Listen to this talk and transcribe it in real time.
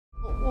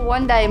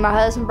One day my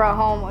husband brought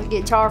home a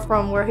guitar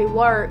from where he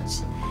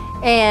works,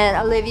 and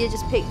Olivia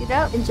just picked it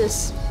up and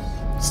just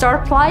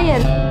started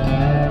playing.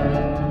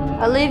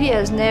 Olivia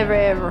has never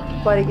ever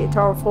played a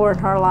guitar before in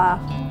her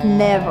life,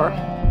 never.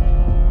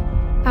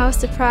 I was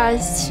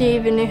surprised she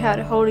even knew how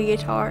to hold a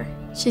guitar.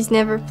 She's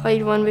never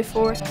played one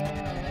before.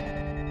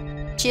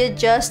 She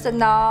adjusted the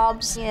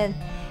knobs and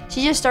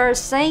she just started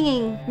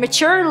singing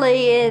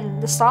maturely,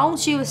 and the song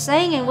she was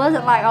singing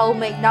wasn't like Old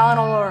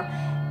MacDonald or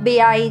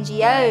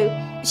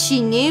B-I-N-G-O.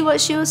 She knew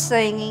what she was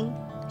singing.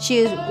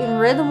 She was in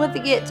rhythm with the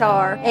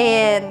guitar,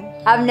 and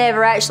I've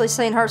never actually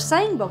seen her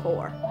sing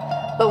before.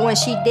 But when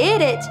she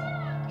did it,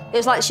 it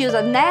was like she was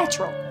a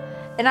natural.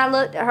 And I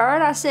looked at her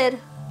and I said,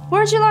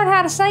 "Where'd you learn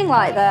how to sing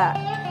like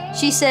that?"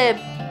 She said,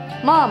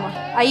 "Mama,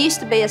 I used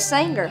to be a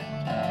singer.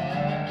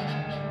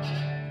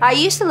 I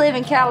used to live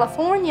in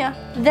California,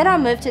 then I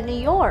moved to New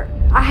York.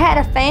 I had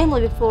a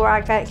family before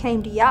I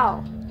came to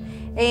y'all."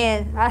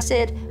 And I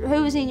said,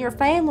 "Who was in your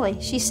family?"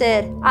 She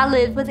said, "I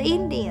lived with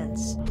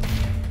Indians."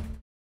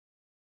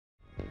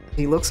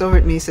 He looks over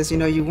at me and says, "You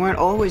know, you weren't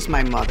always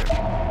my mother.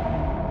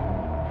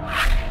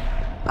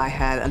 I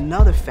had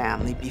another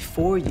family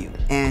before you,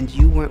 and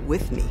you weren't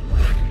with me."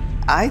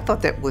 I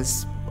thought that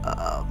was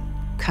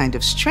kind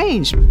of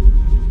strange.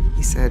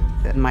 He said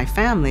that my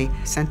family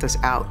sent us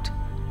out.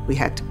 We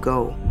had to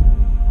go.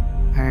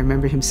 I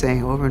remember him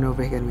saying over and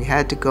over again, we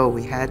had to go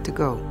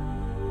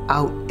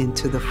out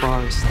into the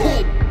forest.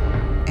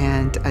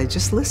 And I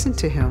just listened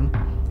to him,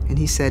 and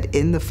he said,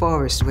 in the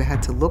forest, we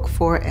had to look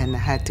for and I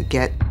had to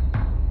get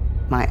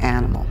my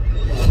animal.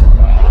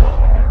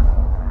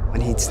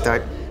 When he'd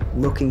start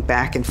looking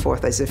back and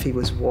forth as if he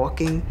was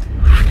walking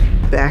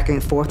back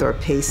and forth or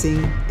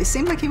pacing, it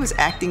seemed like he was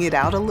acting it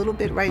out a little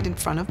bit right in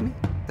front of me.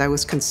 I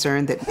was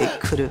concerned that it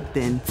could have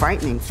been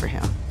frightening for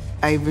him.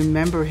 I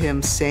remember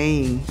him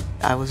saying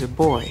I was a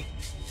boy.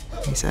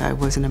 He said I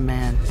wasn't a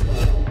man.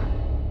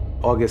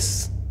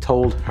 August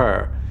told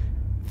her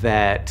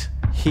that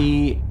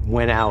he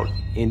went out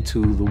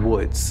into the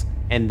woods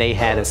and they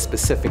had a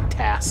specific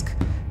task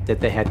that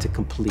they had to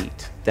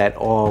complete, that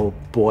all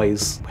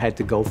boys had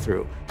to go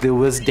through. There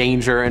was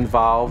danger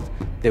involved.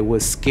 There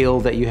was skill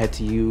that you had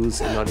to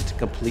use in order to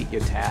complete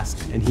your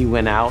task. And he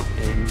went out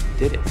and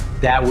did it.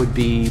 That would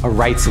be a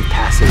rites of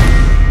passage.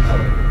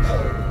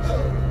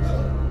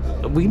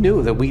 We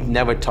knew that we'd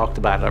never talked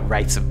about a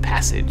rites of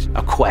passage,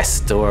 a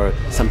quest or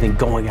something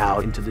going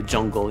out into the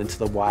jungle, into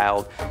the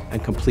wild,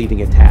 and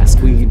completing a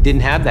task. We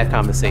didn't have that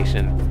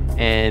conversation.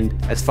 And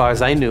as far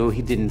as I knew,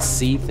 he didn't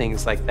see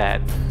things like that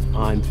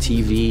on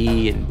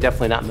TV and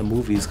definitely not in the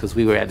movies, because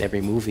we were at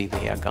every movie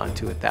they had gone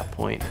to at that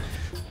point.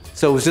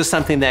 So it was just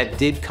something that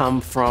did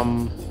come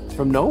from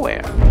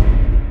nowhere.